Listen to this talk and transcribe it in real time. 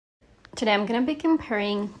Today I'm going to be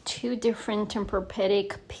comparing two different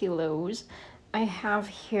Tempur-Pedic pillows. I have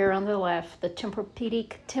here on the left the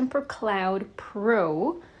Tempur-Pedic Tempur-Cloud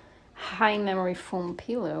Pro high memory foam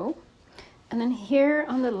pillow. And then here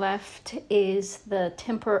on the left is the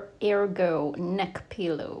Tempur-Ergo Neck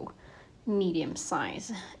pillow, medium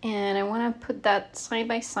size. And I want to put that side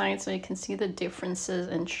by side so you can see the differences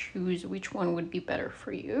and choose which one would be better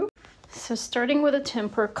for you. So starting with the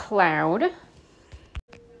Tempur-Cloud.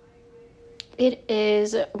 It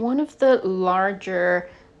is one of the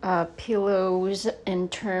larger pillows in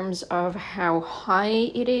terms of how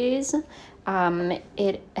high it is.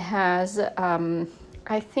 It has,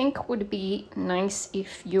 I think would be nice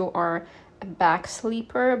if you are a back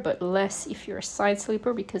sleeper, but less if you're a side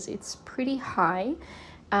sleeper because it's pretty high.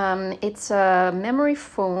 It's a memory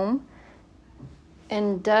foam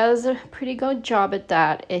and does a pretty good job at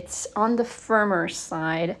that. It's on the firmer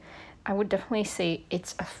side. I would definitely say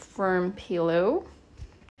it's a firm pillow.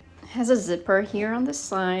 It has a zipper here on the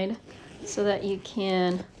side so that you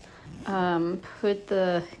can put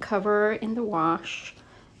the cover in the wash.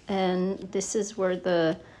 And this is where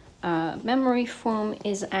the memory foam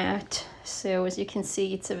is at. So as you can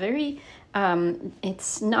see, it's a very,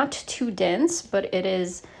 it's not too dense, but it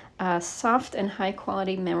is soft and high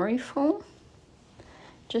quality memory foam.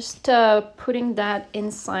 Just putting that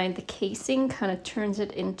inside the casing kind of turns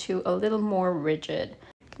it into a little more rigid.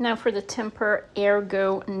 Now for the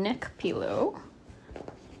Tempur-Ergo Neck pillow.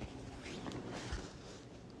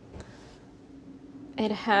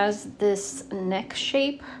 It has this neck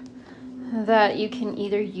shape that you can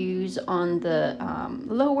either use on the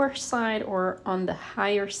lower side or on the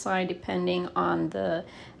higher side depending on the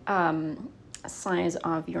size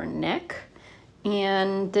of your neck.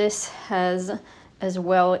 And this has as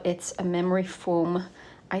well, it's a memory foam.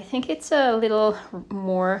 I think it's a little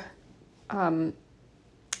more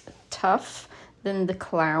tough than the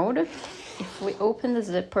Cloud. If we open the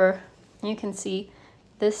zipper, you can see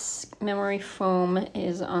this memory foam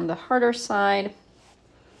is on the harder side.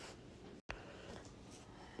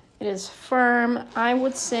 It is firm. I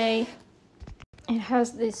would say it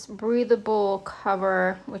has this breathable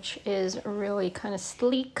cover, which is really kind of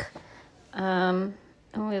sleek. A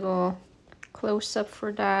little close up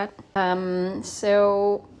for that.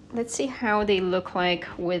 So let's see how they look like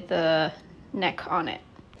with the neck on it.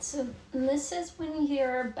 So this is when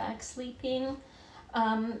you're back sleeping.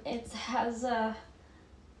 It has a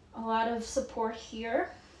lot of support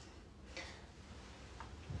here.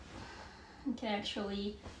 You can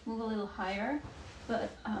actually move a little higher,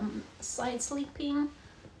 but side sleeping,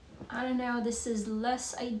 I don't know, this is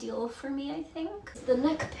less ideal for me, I think. The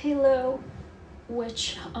neck pillow,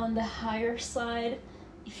 which on the higher side,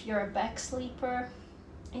 if you're a back sleeper,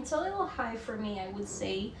 it's a little high for me, I would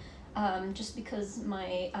say, just because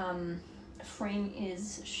my frame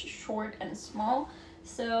is short and small.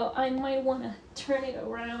 So I might want to turn it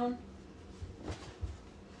around.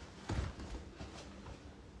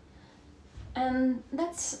 And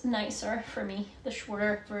that's nicer for me, the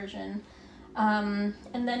shorter version. And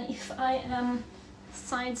then if I am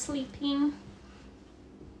side sleeping,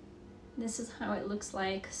 this is how it looks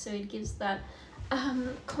like. So it gives that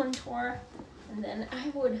contour, and then I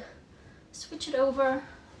would switch it over.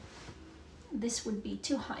 This would be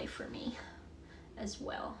too high for me as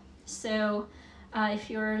well. So if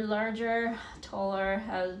you're larger, taller,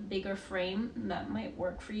 have a bigger frame, that might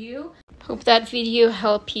work for you. Hope that video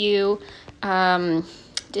helped you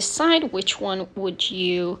decide which one would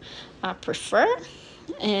you prefer,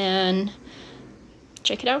 and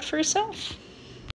check it out for yourself.